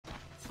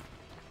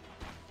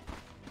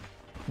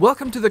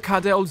Welcome to the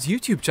Cardel's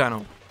YouTube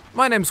channel.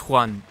 My name's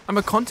Juan. I'm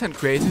a content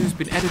creator who's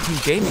been editing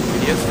gaming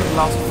videos for the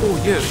last 4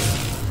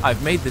 years.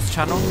 I've made this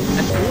channel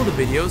and all the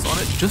videos on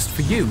it just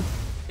for you.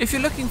 If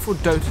you're looking for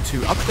Dota 2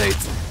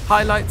 updates,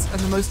 highlights and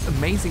the most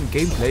amazing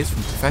gameplays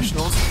from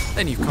professionals,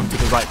 then you've come to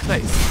the right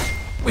place.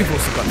 We've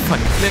also got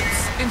funny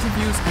clips,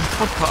 interviews and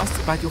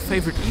podcasts about your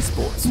favorite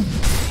esports.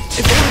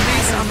 If all of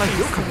these sound like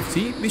your cup of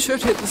tea, be sure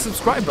to hit the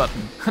subscribe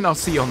button and I'll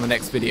see you on the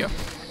next video.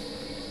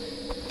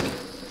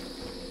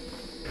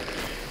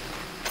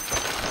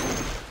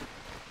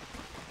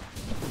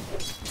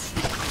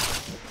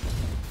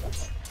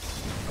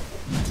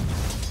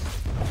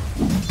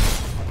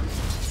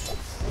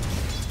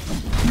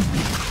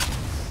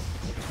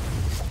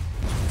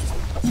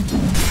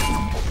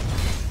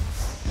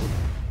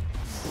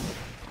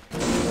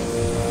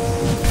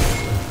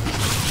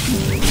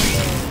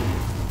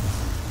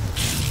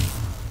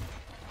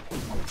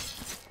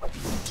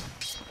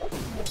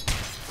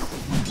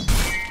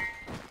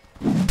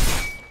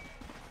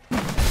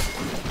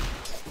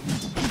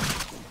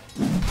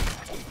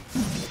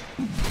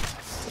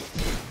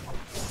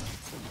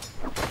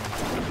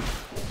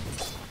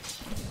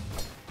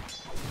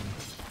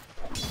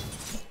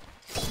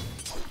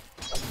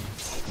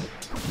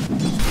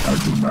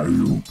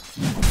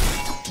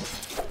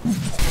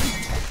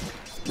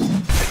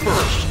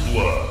 First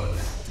blood.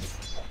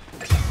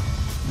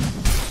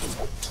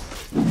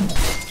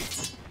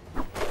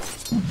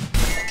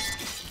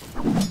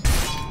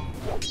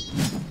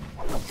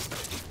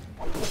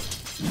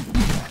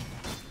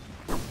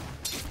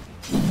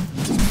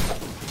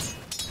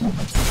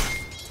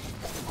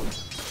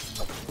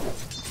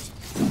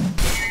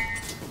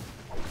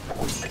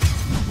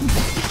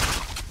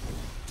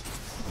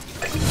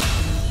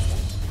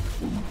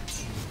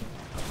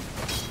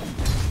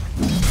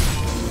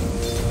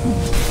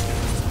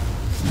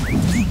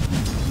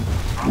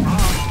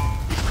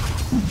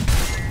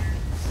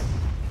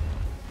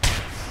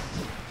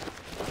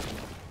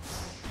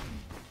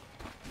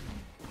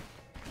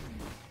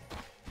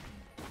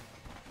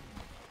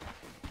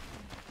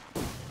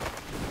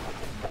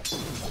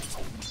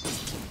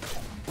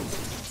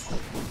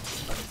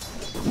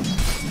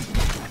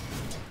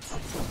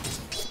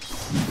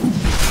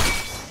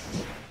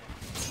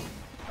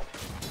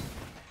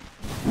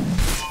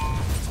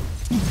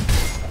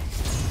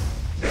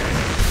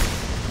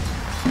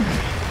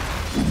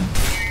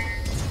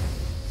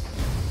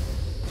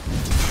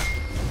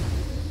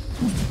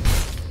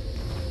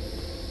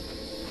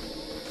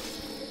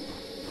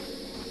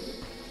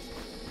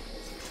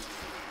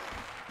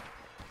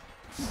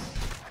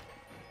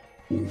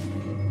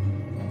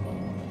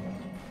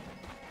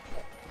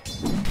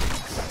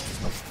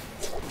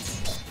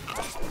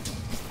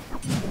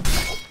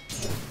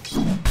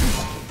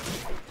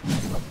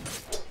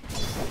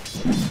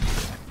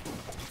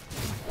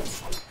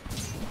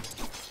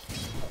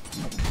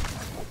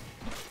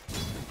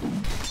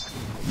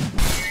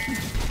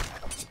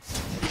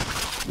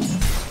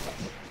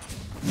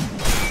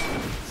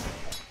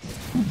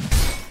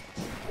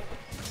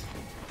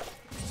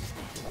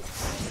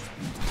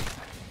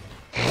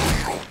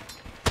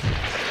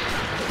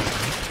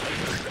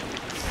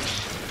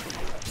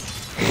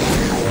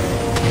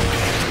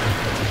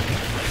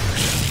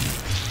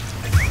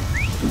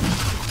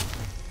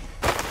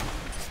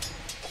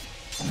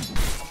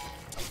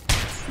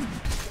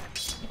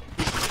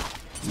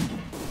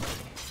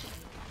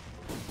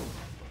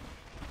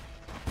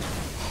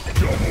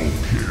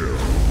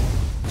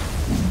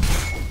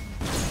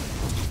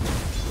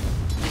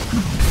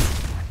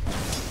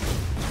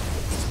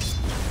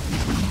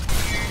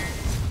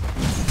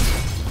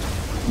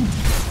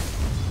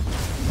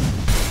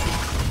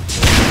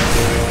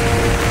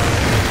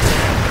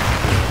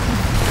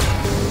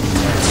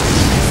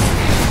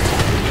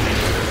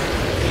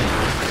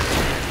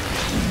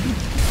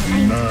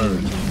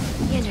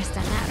 You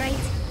understand that, right?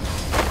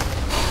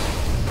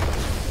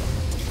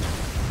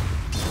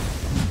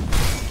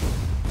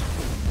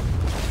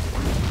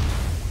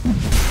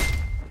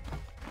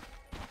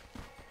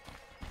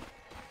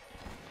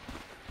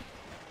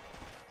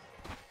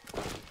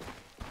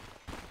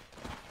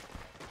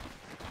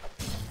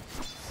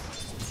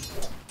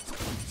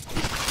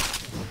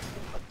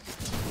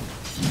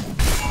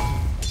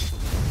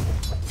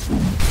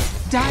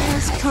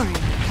 Dire's courier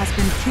has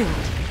been killed.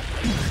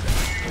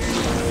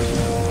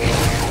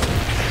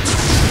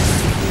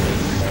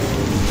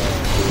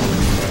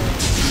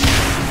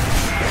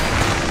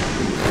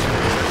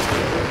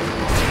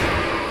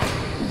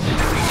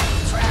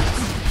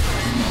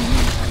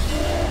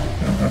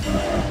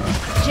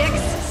 Jax,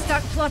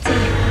 start plotting.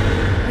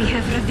 We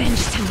have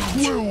revenge tonight.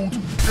 Killed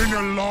in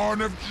the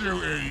line of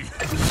duty.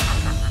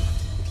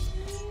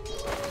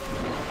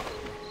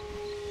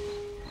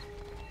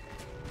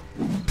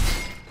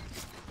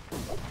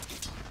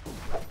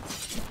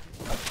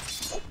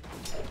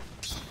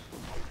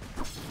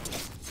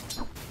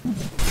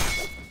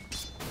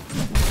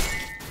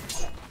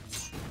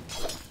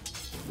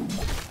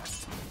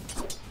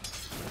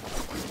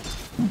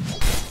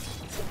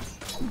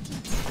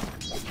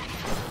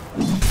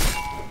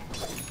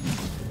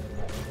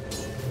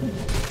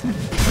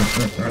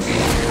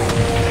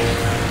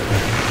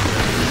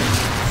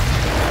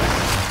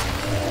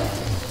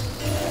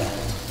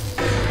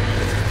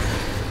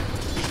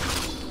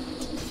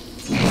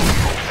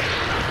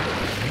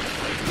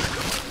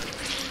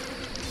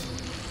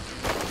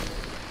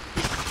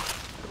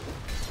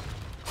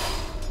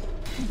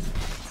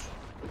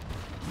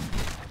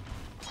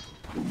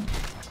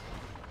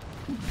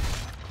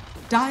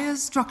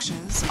 Dire's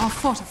structures are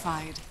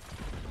fortified.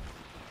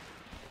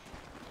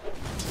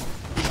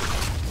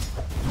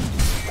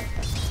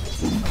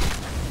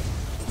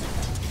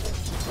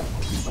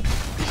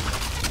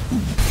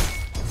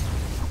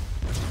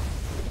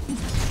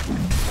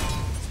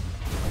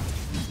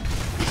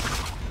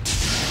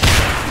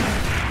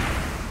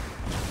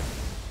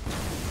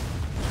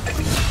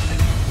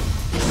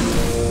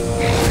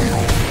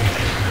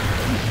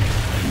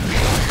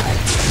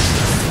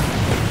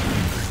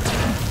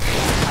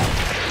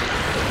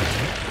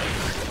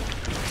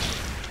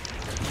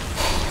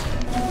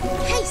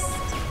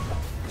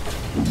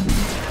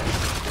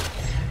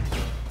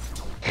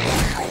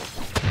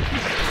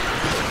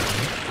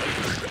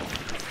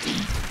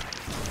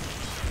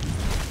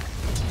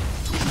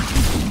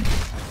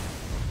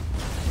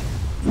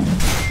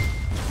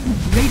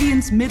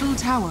 Radiant's middle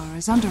tower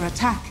is under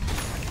attack.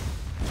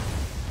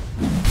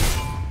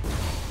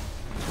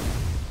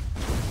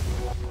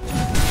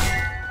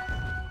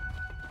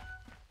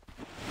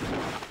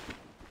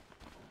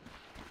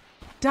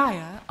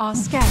 Dire are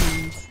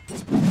scanning.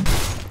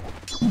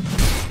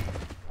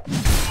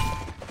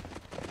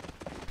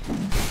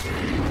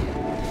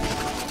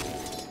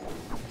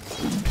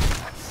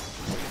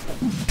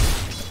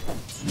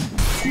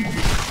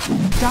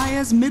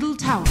 Dire's middle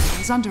tower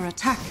is under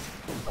attack.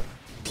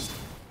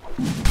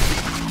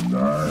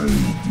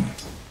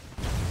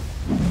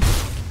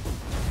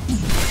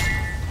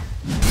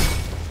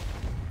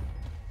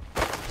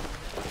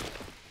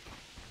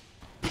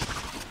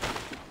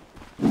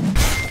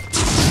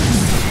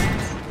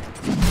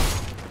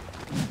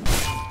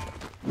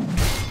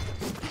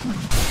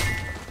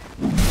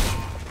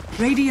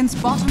 Radiant's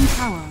bottom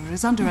tower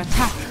is under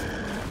attack.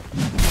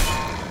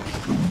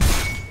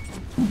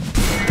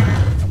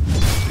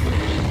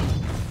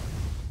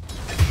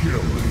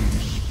 Killing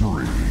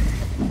spree.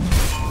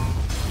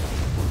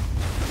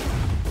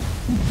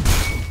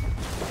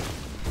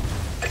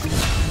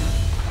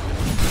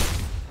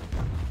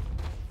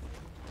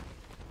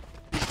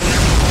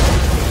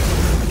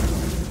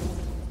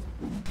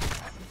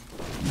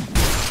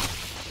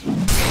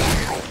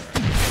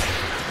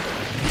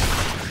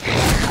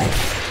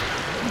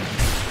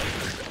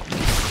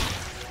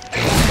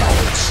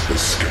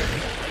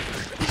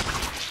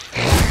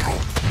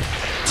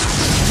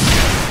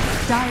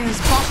 Dire's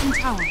bottom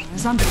tower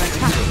is under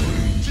attack.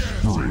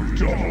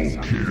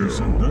 Double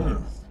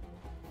kill.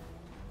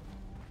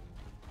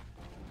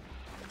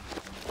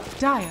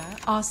 Dire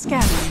are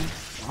scanning.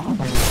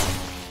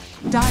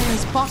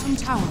 Dire's bottom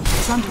tower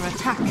is under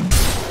attack.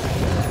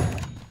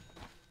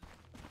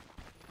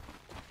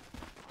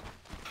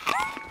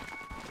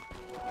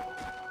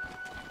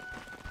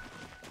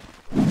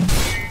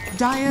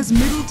 Dire's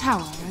middle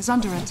tower is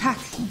under attack.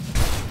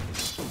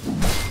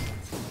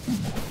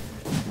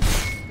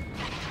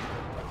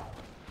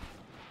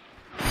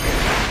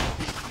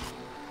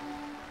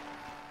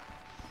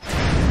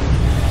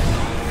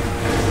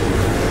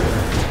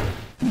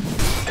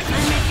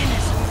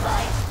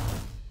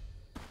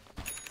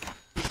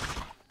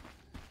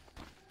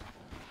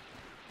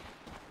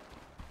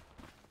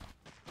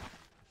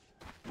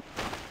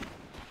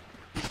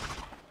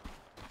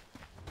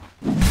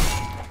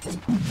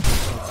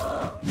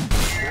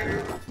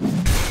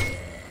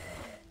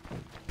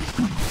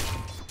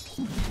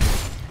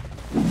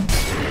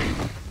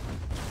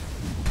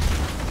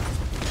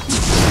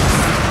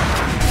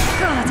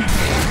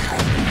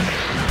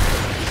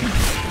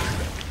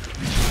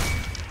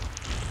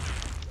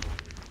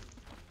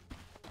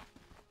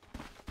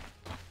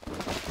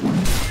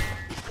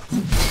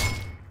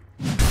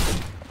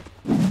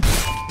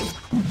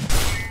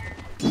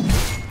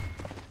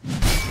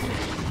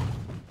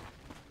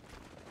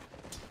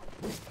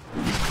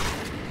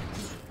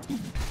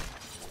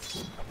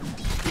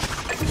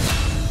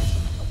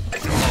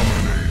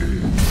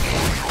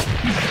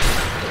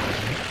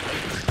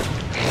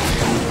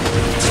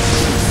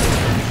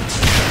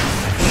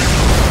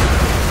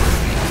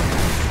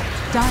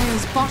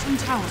 Dire's bottom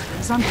tower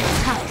is under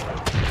attack.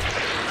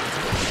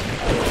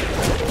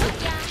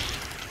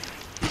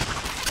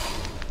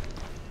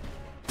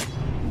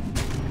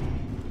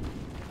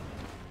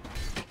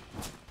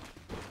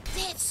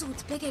 That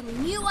sword's bigger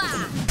than you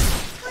are.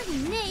 Pretty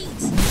neat.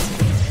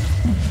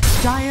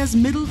 Dire's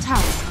middle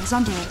tower is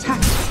under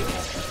attack.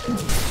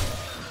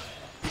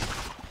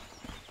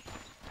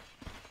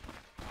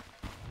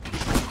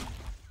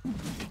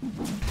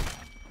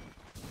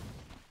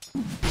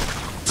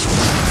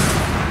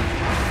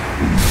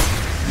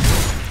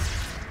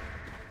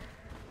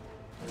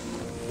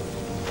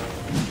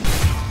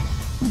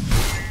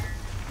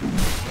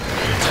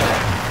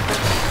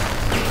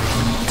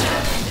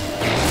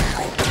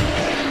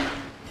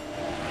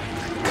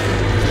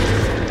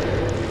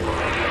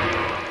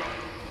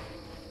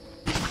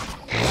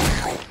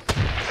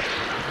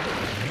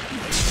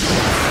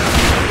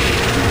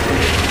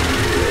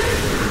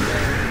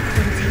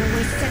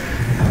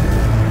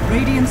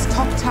 Radiant's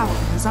top tower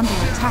is under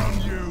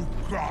attack. You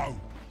go.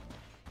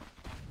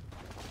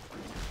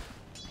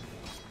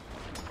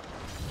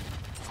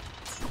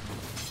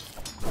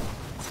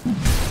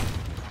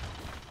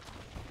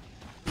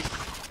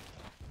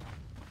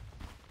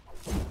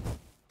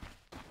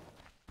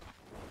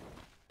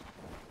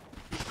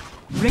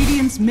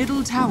 Radiant's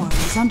middle tower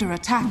is under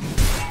attack.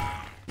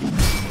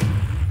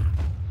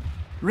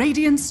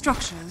 Radiant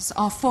structures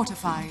are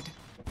fortified.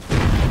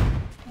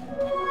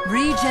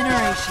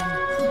 Regeneration.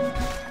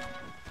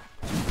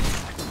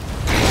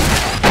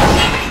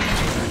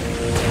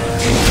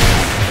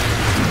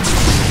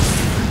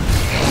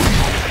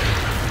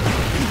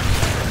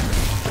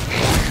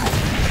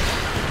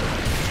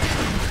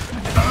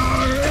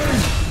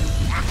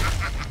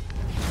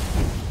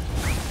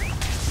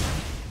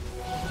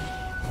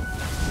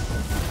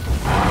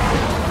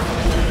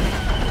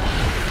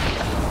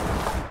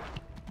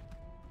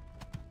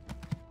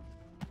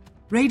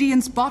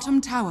 Radiant's bottom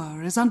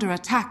tower is under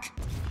attack.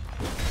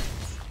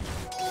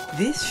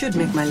 This should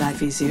make my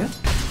life easier.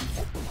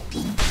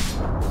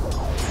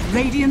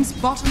 Radiant's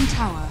bottom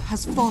tower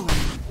has fallen.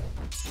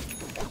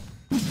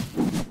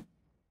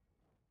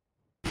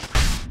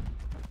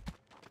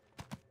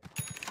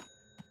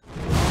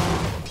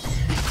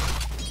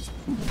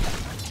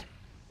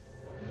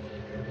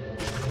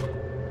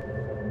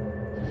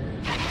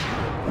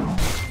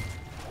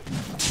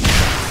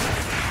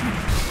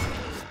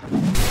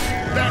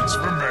 That's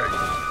for me.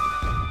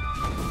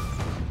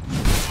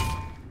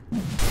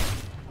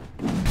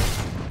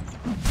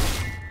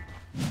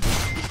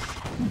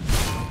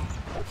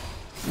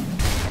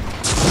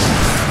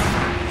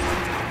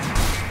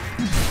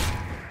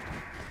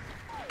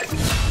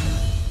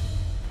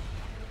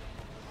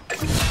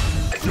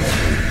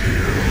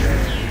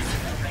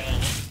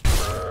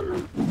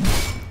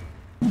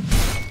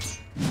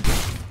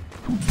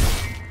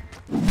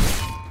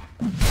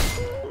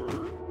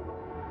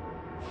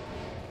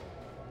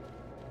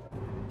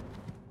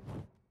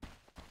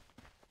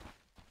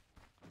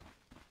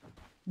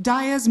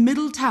 Dire's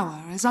middle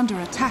tower is under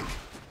attack.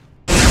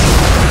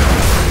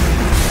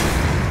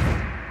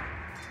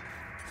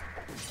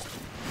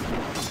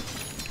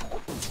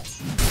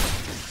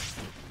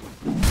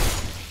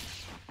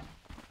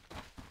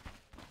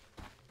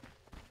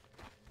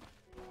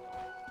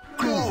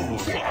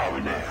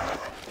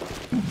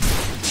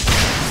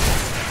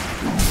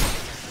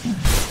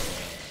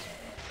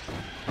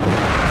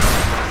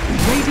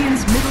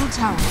 Radiant's middle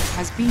tower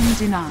has been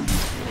denied.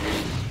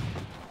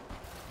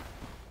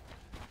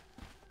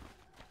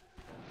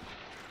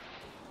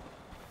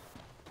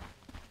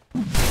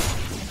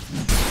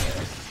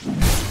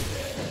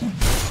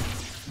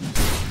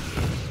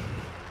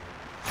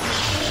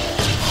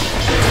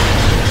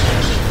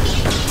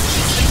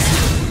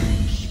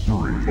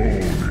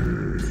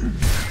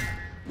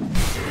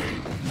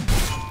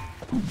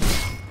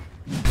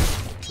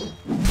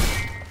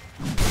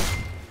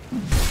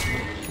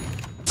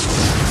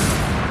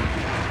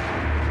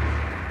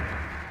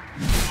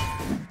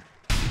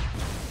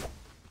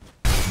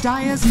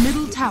 Dire's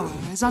middle tower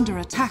is under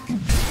attack.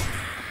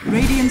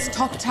 Radiant's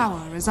top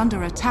tower is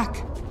under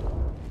attack.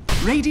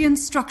 Radiant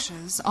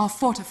structures are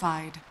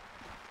fortified.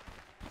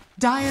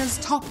 Dire's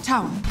top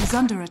tower is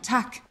under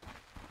attack.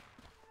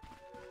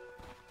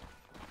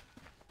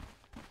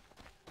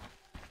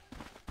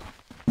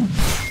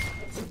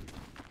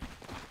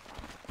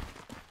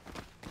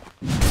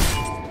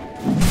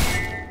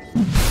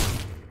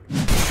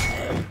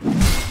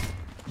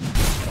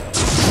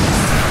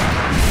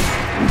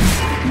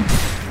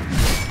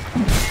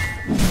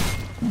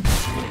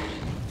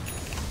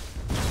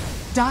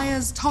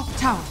 Dire's top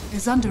tower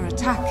is under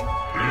attack.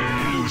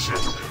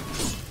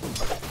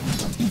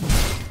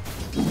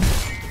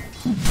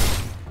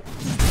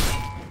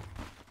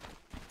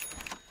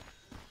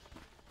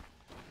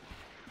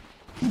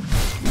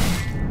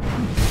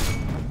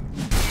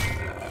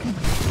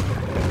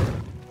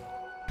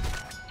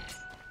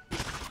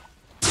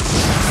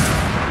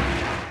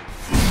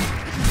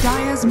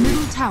 Dire's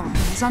middle tower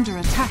is under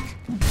attack.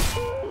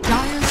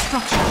 Dire's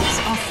structures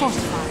are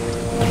fortified.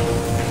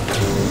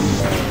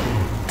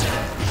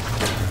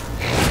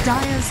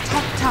 Dire's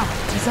top tower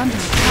is under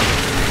attack.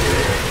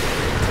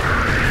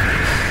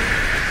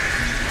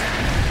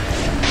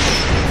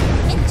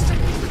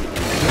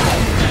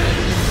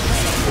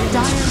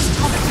 Dire's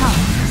top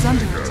tower is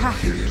under attack.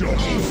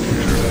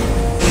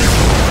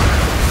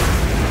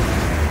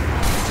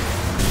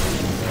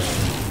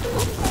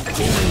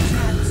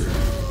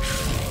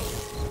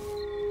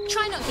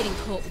 Try not getting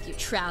caught with your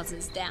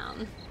trousers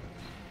down.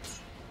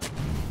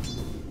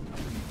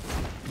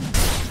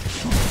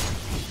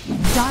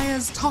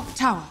 Dire's top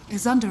tower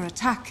is under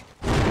attack.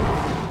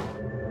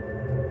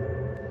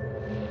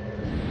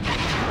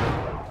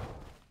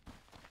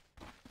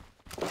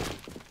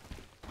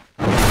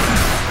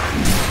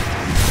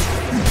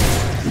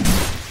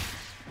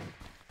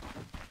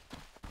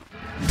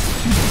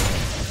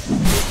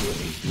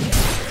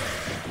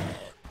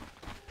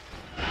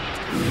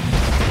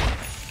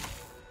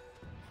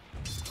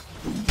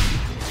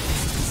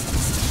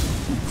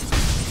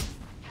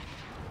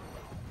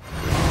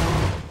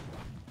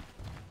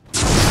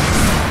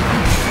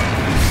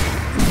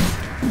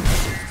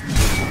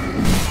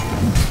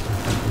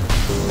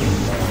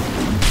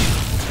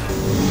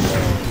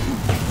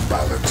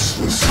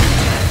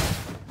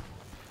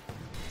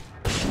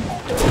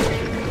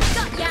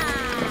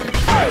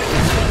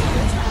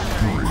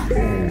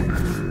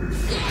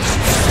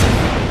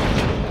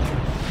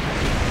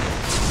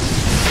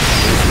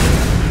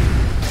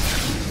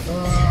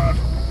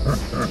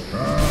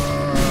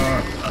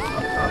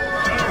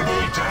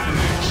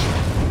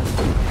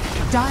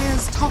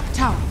 Dire's top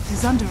tower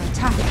is under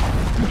attack.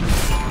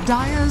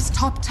 Dire's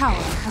top tower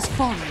has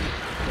fallen.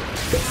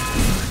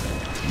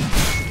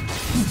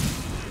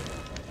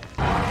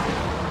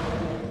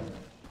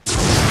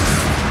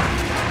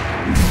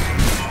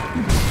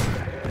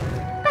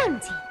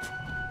 Bounty.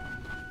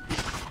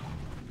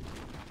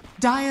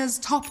 Dire's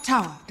top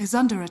tower is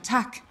under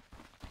attack.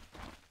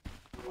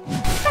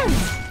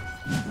 Bounty.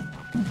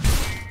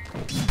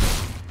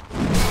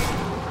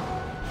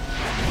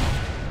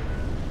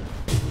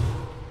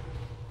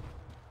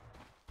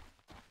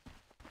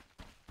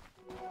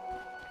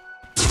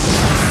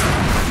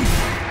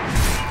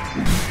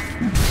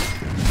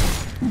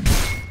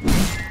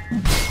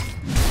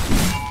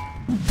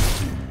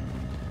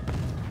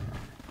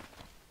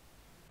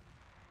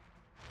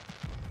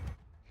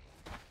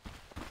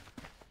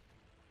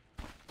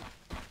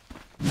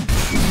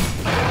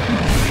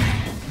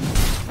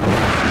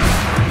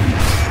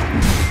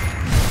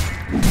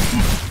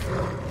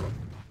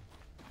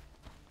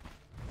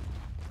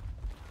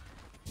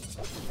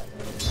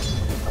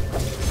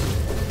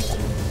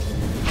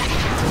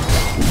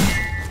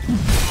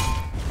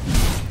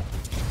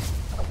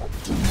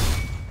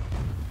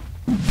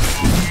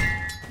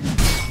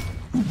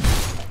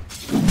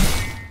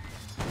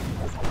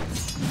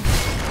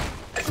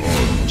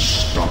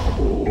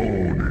 Unstoppable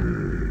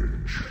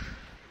ownage.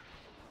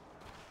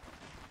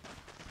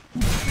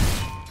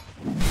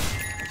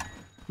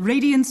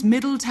 Radiant's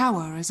middle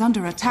tower is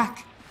under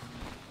attack.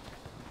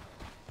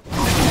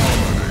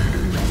 Ownage.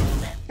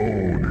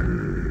 Ownage.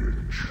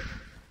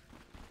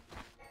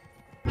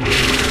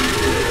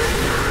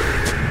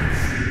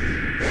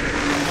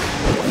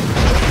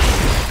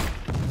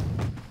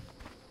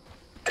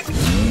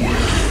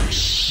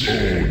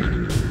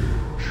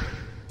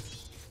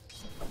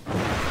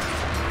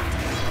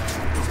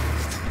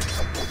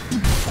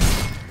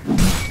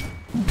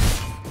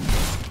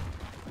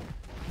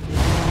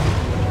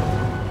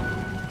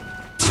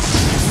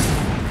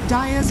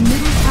 Dire's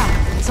middle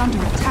tower is under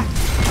attack.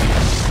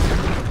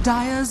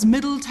 Dire's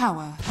middle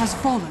tower has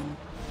fallen.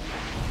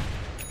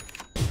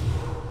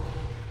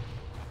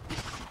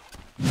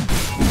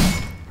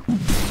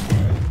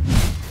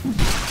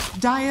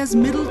 Dire's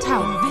middle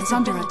tower is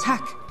under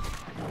attack.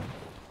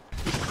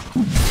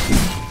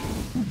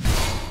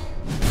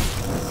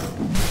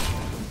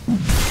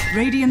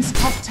 Radiant's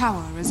top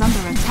tower is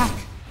under attack.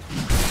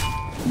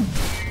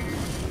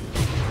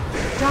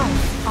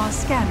 Dire are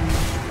scanning.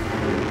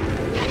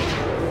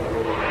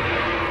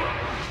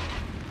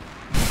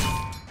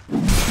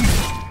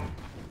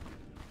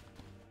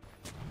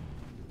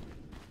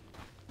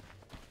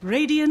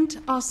 Radiant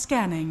are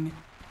scanning.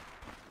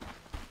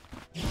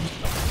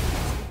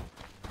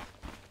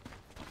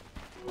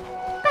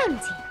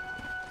 Bounty.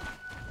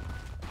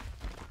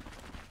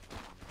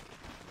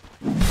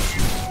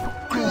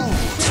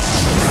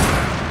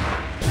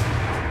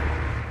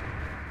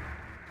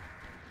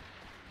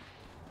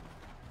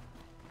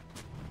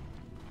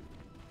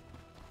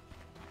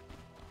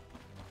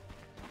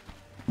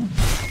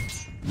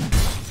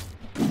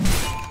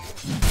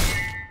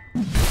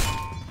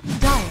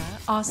 Dire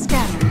are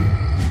scanning.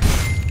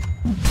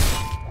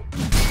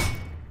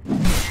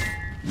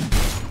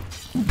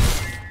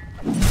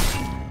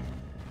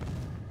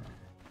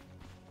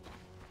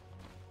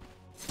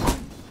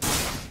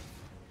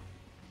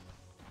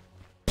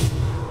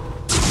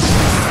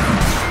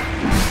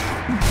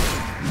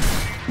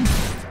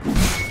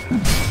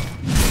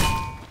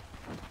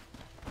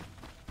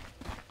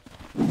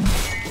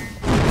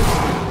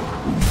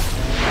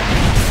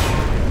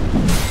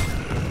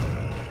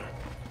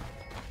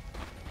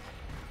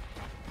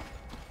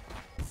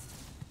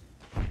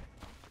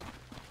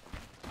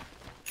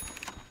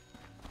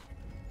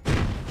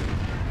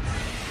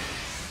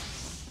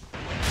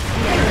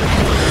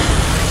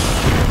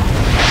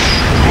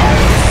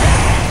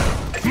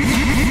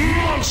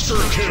 Monster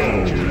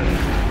kill!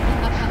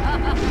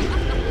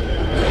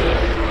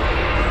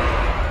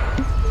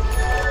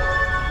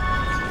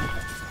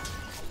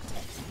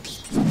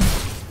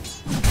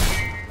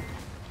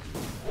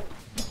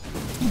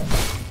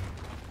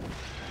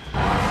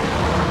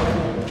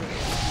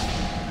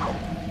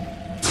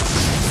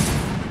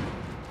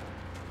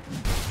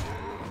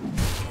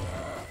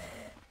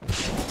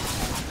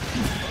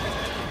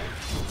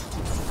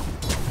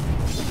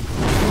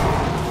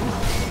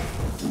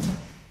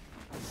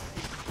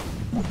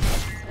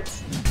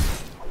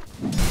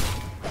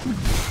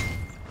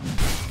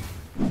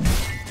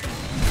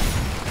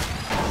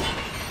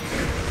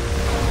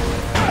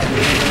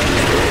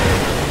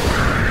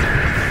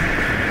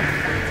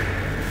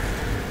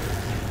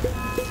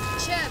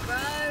 Cheer, bro.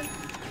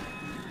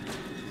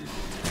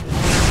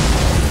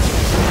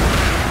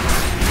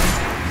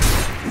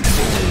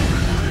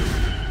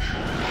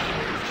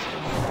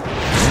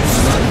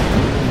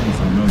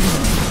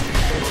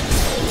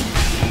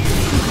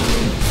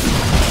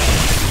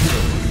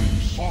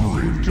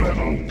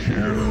 Double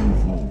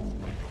kill.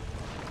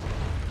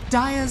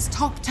 Dire's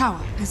top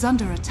tower is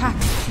under attack.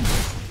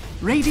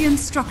 Radiant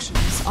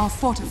structures are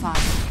fortified.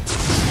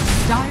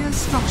 Dire's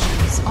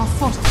structures are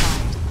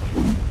fortified.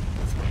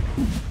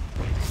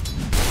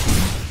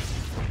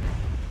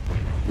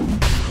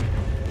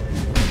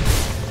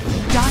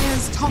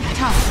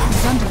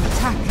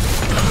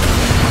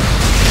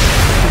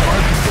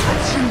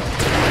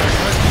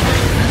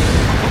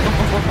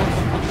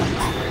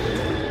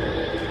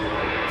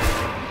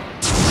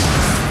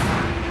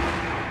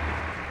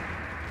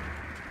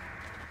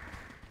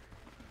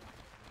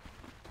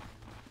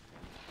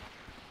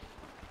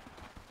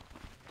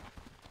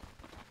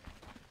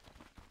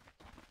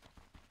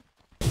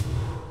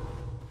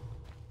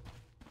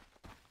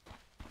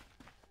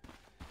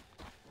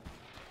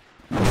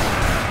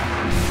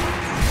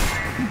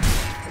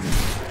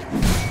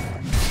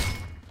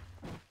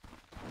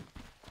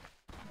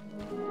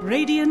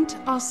 Radiant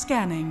are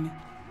scanning.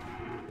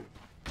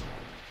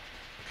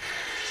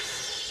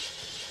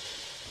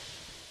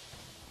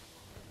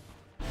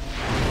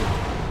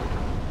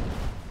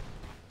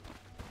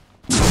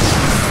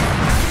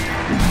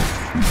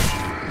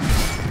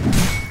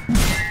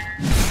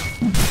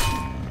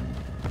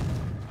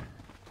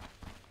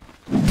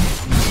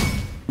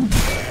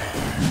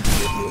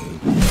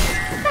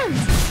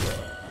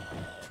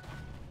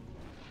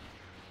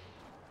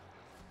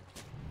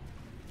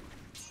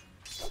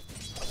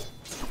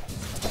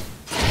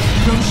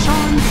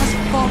 Roshan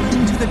has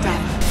fallen to the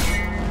Dire.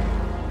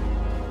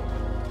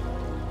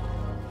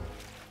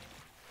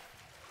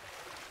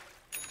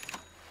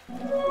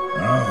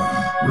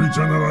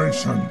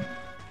 Regeneration.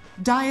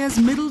 Dire's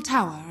middle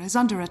tower is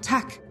under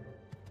attack.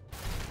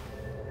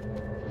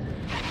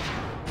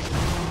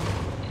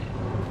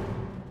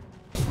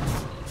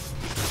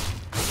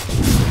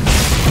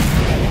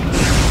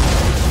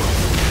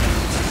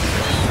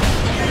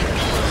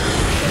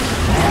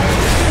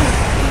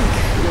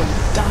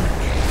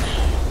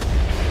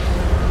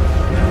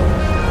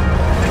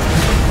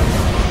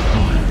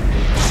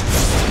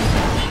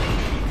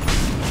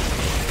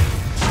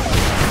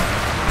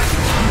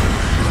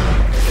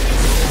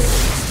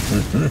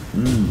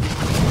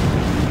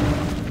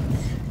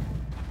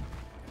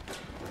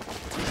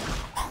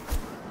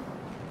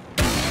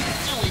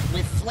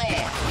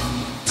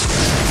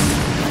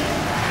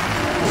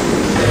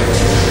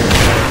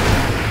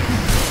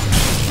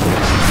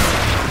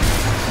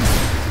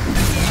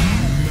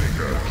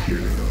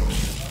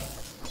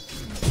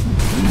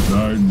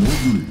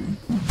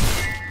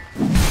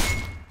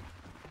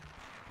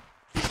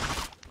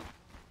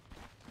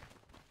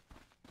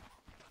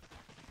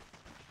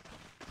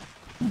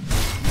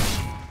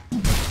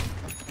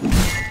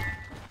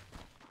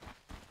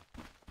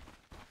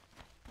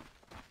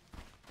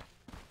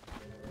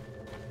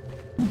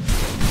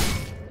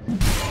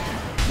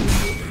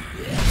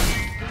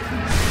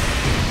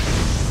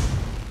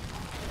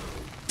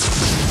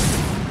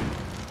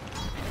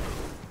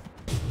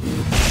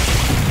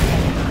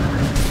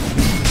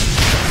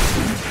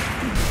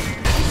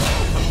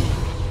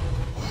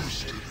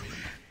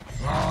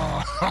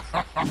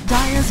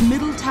 Dire's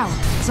middle tower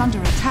is under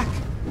attack.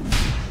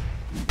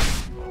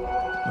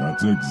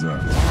 That's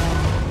exact.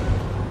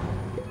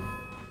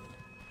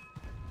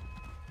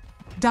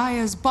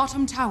 Dire's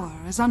bottom tower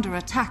is under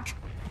attack.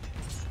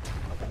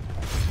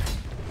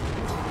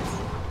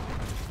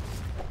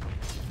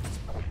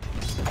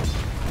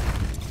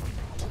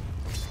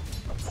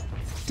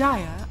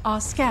 Dire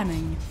are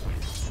scanning.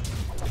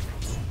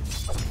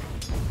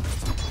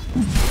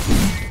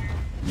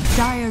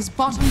 Dire's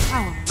bottom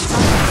tower is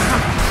under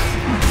attack.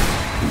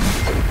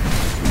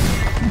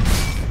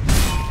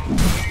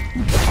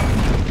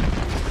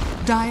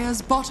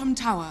 Dire's bottom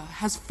tower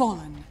has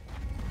fallen.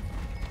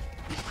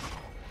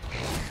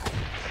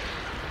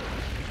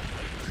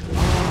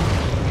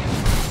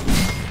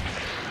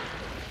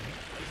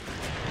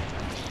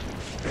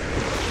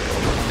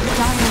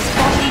 Dire's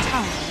bottom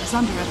tower is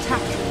under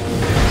attack.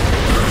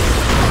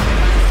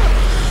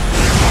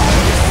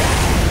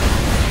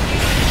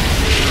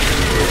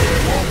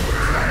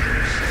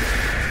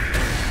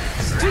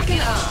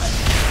 Stricken on.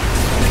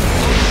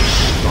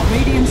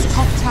 Radiant's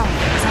top tower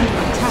is under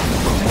attack.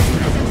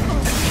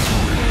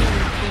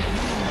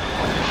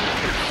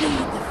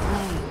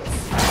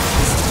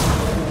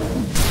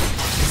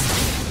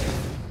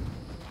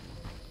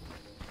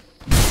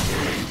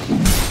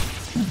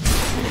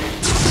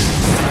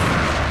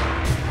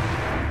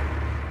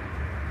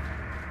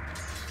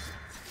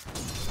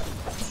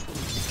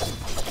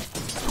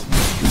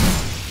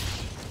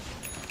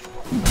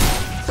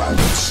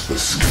 Balance the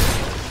scale.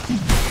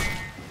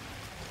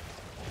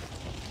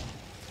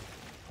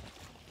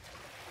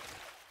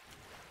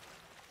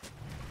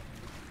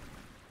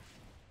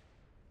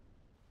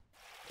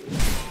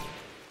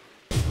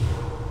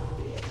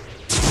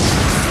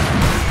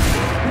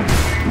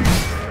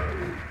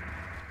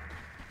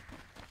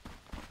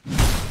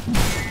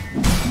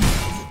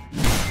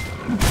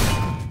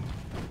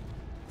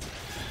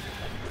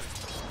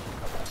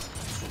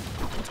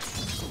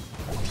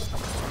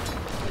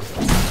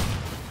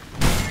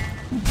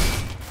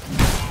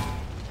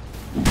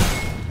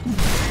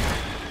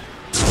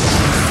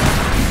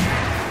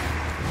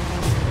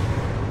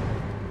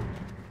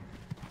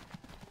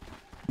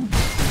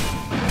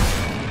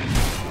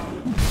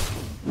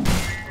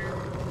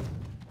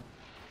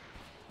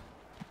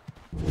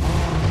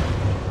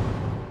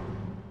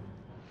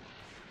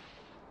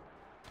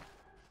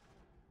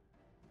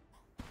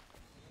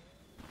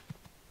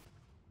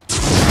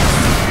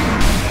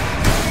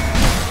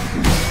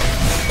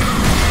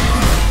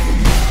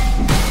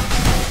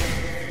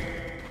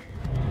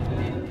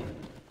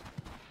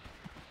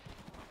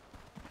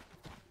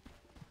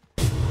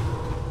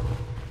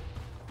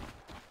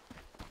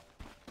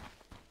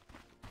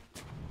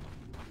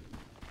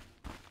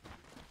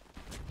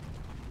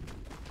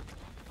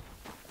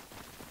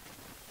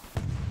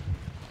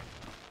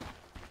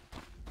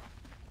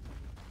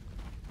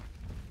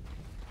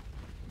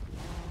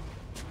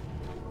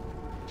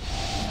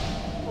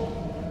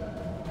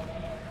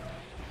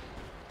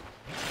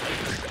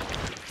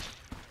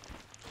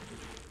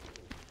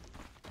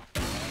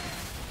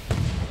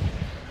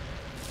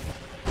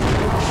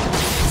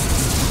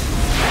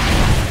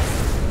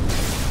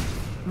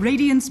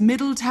 Radiant's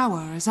middle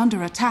tower is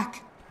under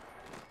attack.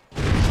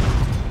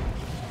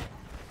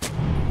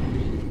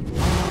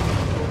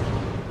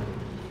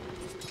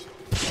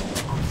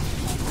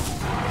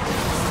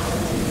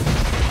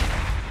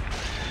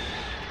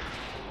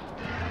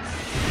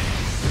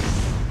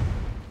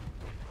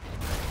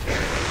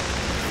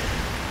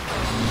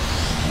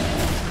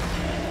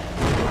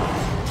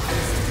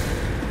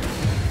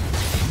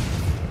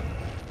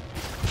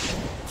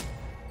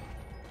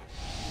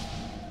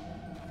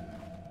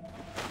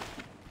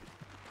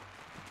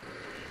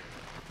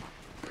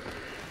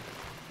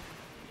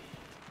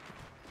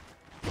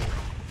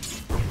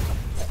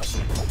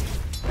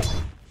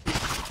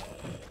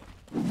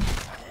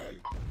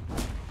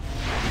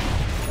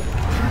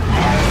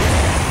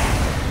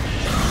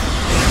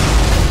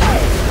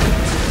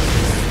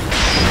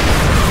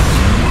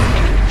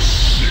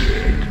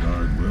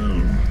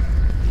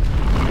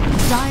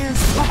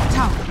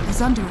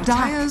 Under attack.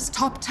 Dire's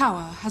top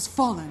tower has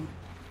fallen.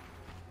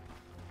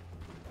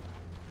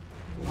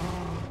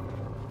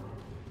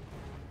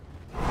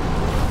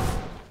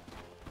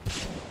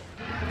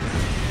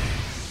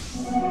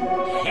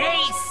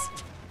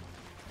 Haste!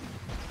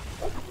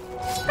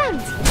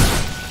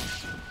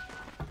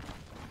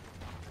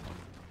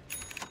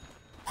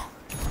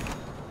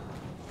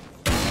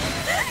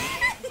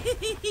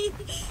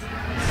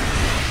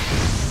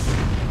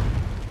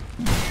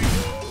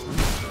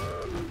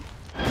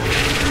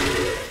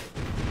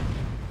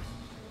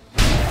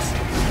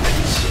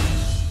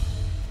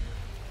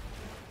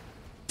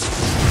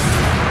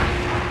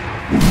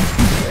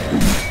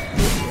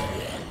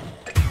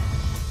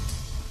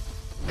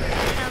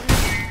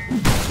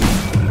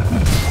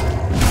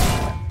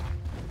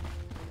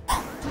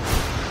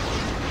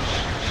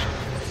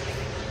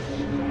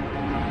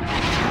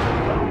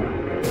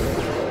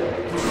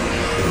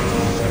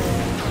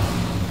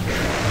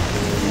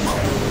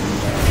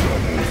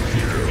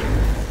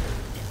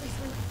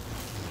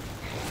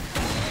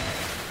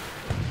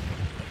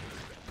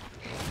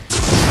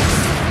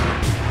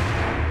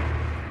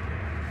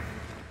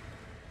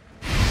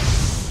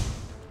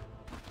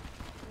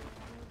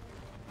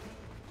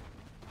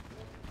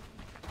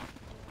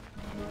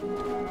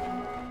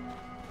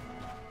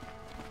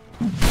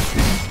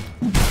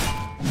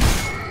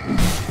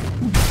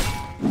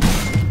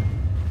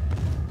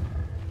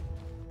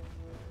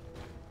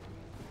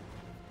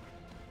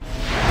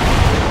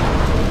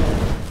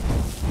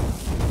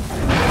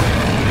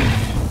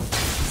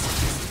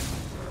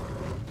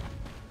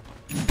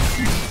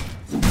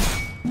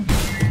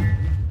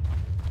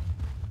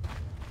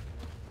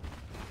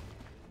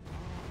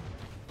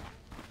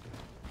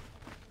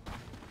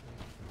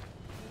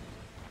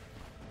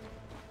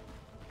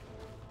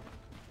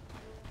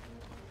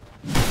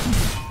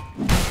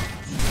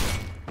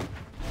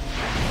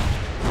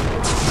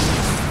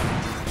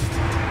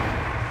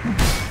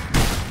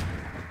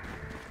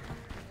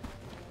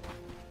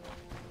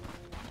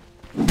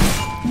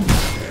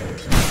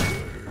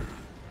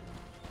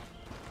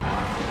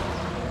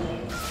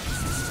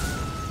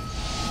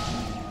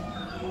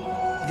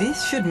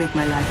 This should make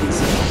my life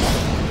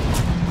easier.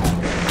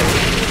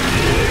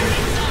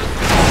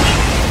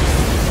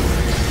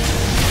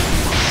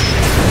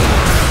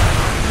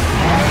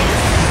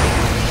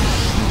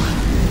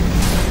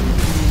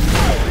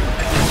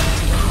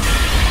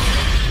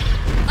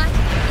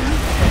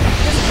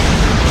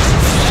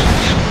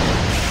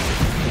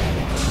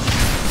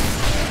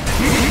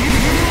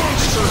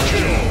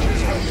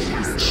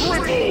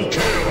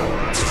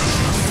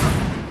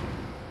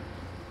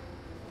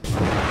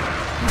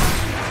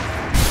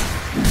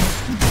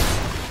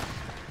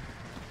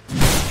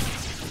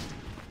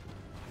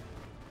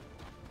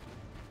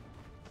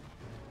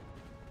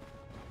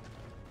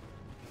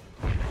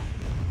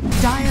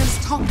 Dire's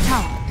top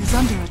tower is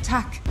under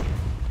attack.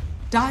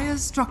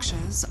 Dire's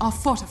structures are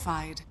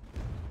fortified.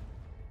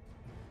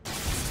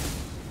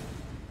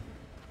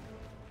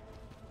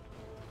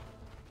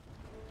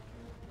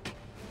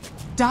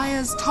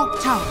 Dire's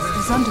top tower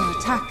is under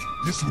attack.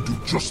 This will do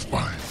just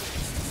fine.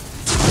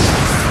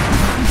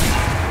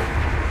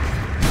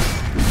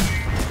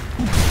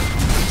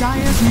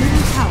 Dire's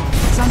middle tower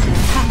is under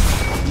attack.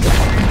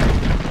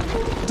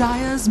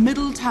 Dire's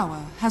middle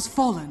tower has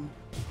fallen.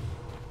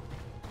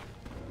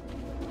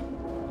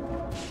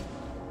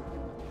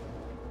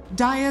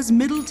 Dire's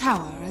middle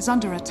tower is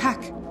under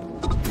attack.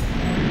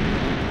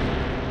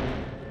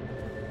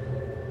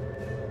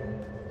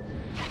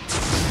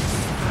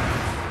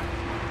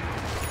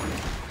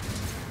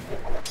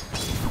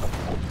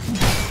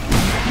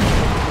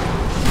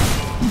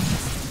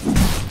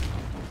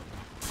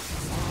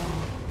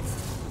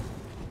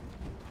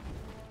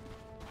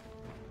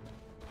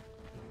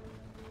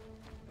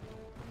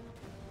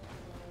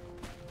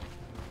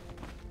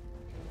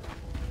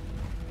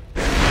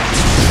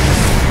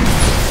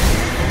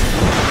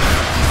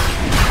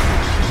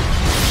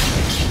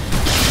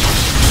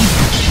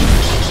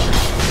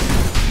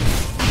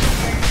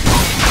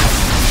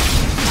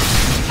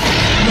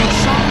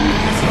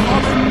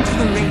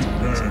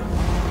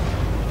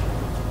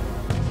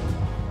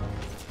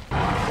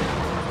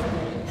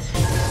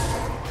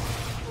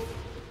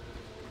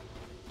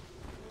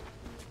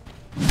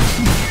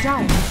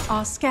 Dire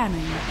are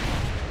scanning.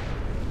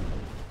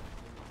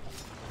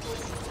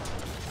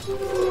 They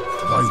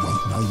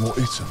won't know what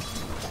hit them.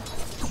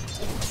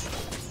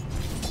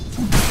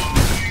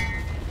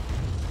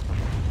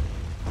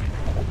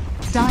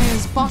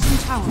 Dire's bottom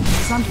tower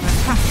is under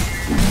attack.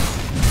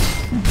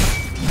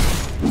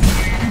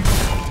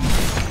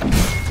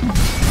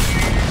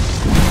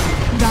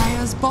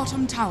 Dire's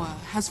bottom tower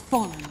has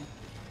fallen.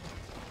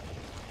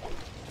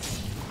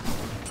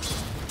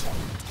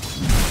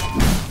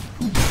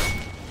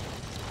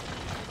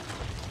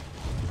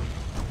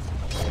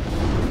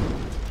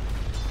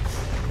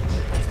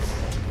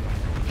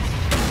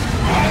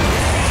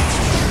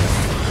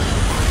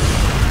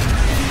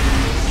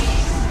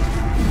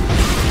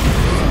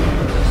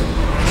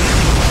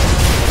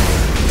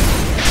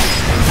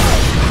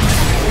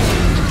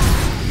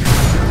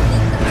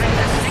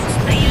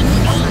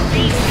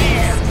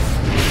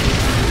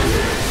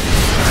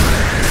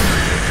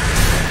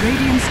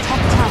 Radiant's top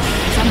tower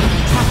is under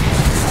attack.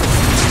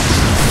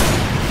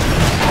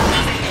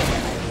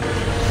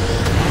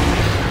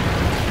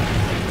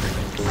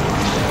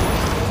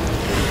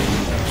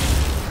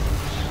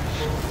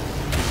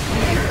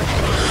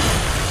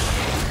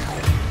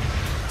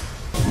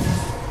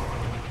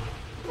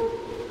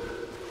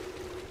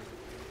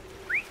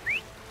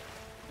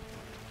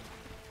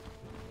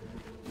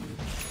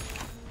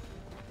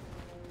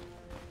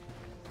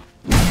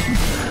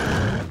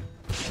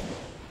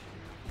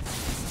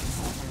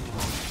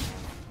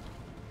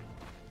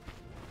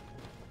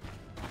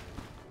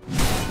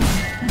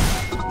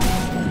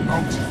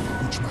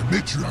 Which my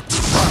matriarch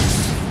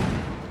devised.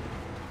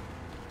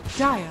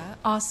 Dire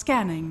are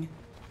scanning.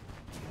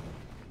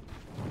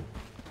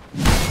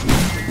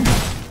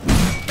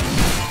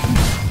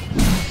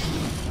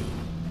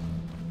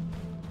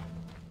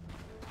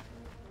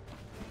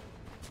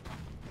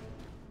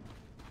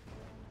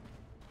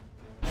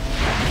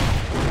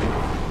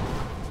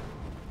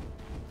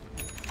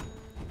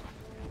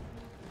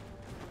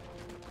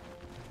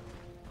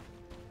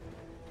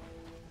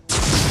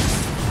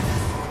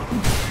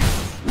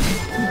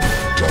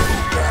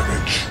 Double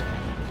damage.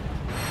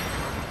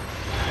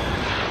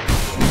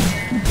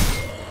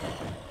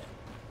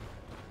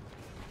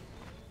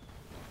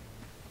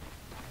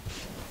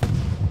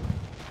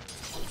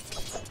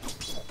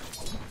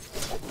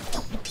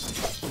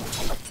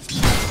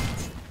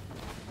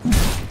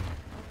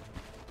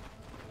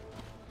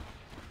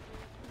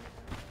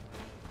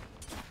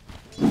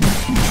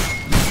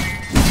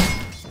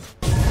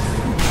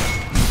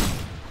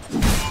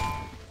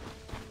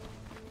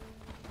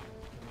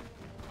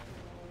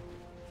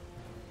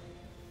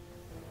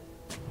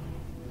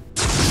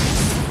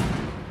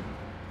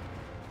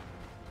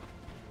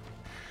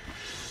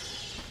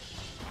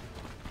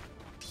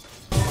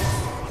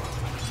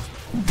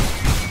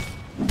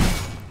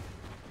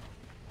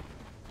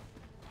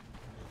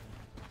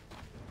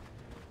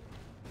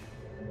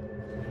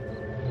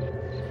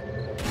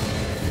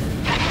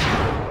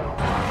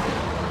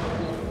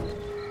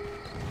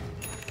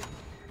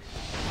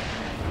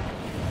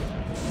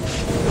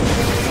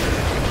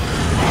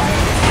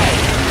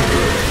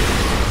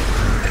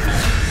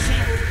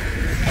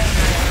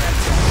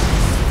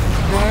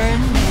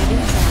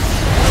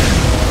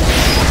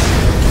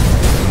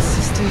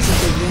 Sisters of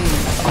the Rain.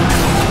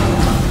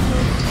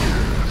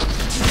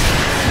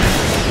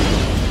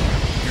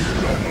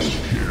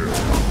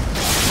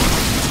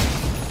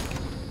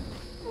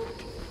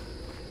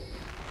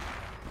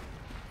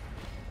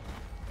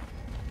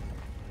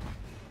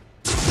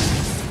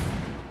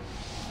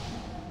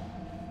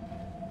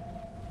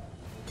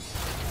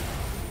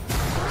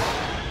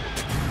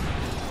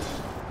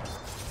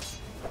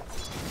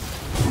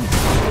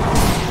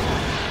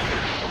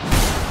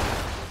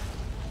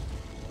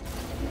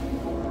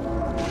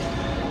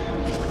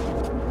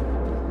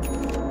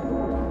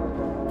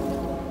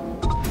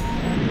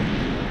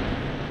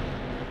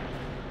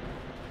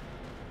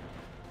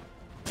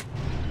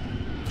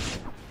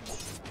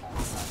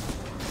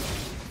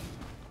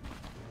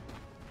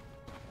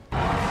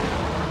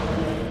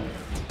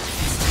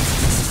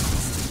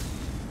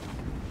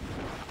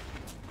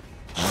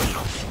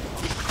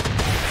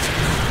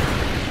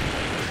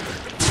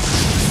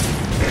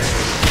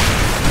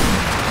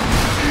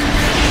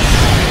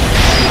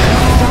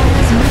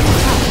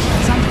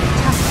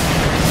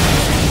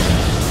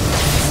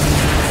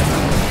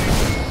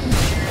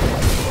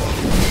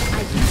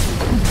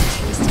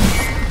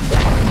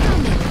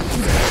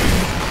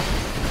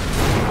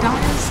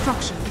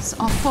 structures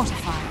are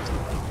fortified.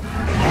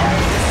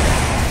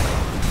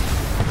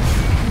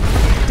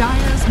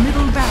 Dire's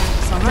middle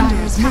barracks are under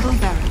attack. Middle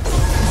barracks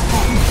is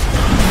falling.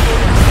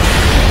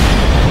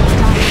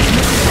 Dire's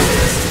middle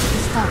barracks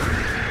is falling.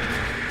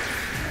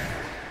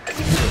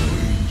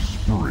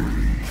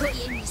 Put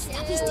you in your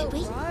stubbies, did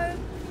we?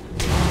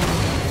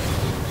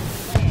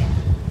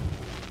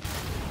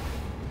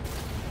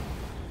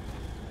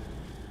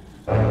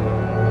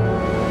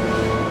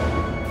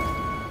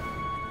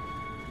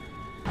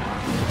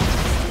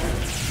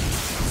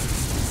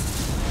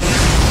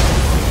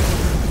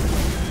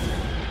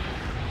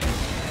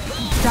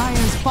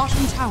 Dire's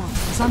bottom tower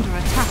is under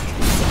attack.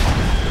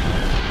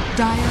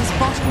 Dire's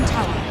bottom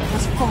tower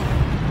has fallen.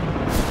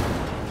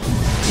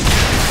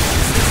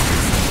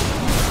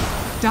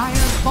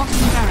 Dire's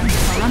bottom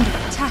barracks are under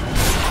attack.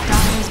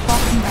 Dire's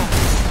bottom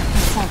barracks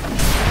has fallen.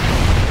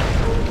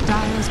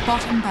 Dire's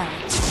bottom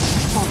barracks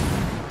has fallen.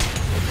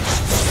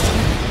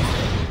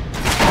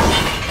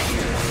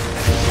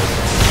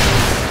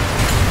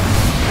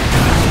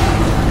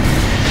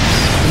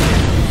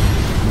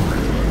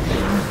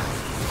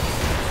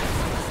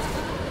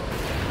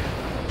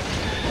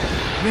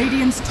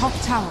 Radiant's top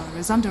tower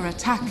is under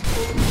attack.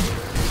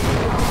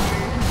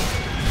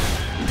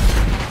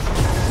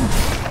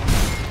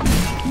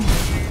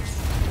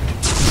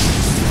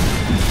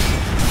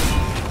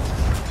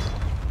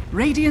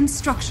 Radiant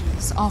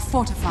structures are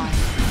fortified.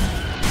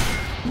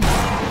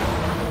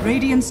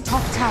 Radiant's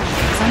top tower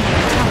is under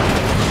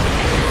attack.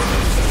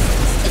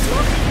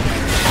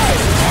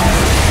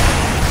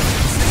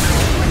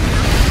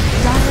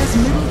 Dire's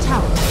middle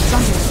tower is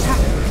under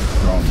attack.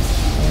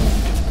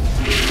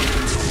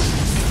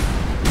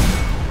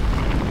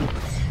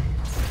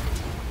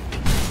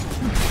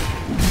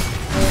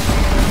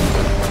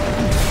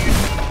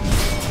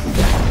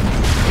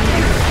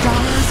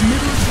 Dire's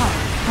middle tower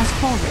has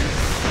fallen.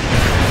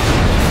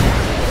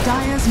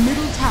 Dire's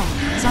middle tower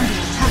is under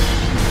attack.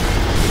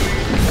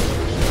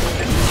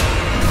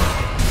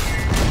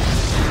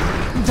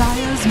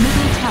 Dire's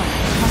middle tower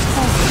has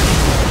fallen.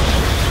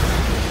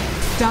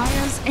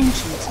 Dire's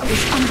ancient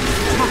is under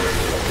attack.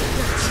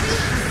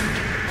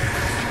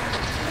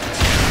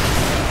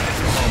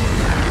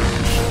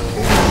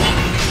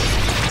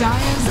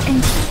 Dire's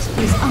ancient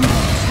is under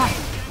attack.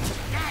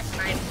 That,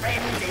 my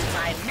friends, is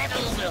my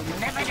medal will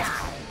never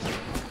die.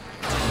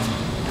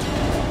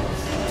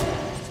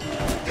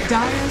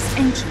 Dire's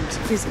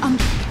ancient is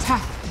under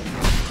attack.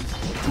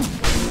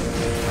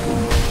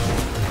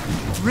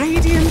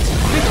 Radiant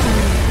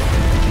victory.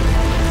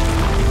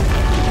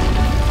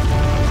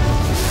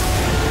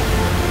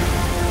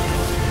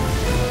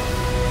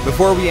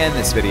 Before we end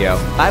this video,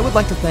 I would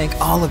like to thank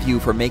all of you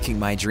for making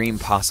my dream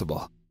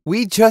possible.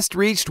 We just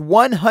reached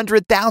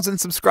 100,000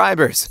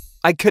 subscribers.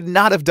 I could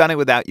not have done it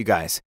without you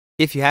guys.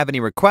 If you have any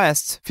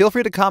requests, feel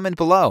free to comment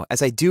below,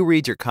 as I do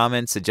read your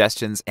comments,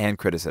 suggestions, and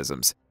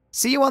criticisms.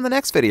 See you on the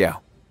next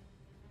video.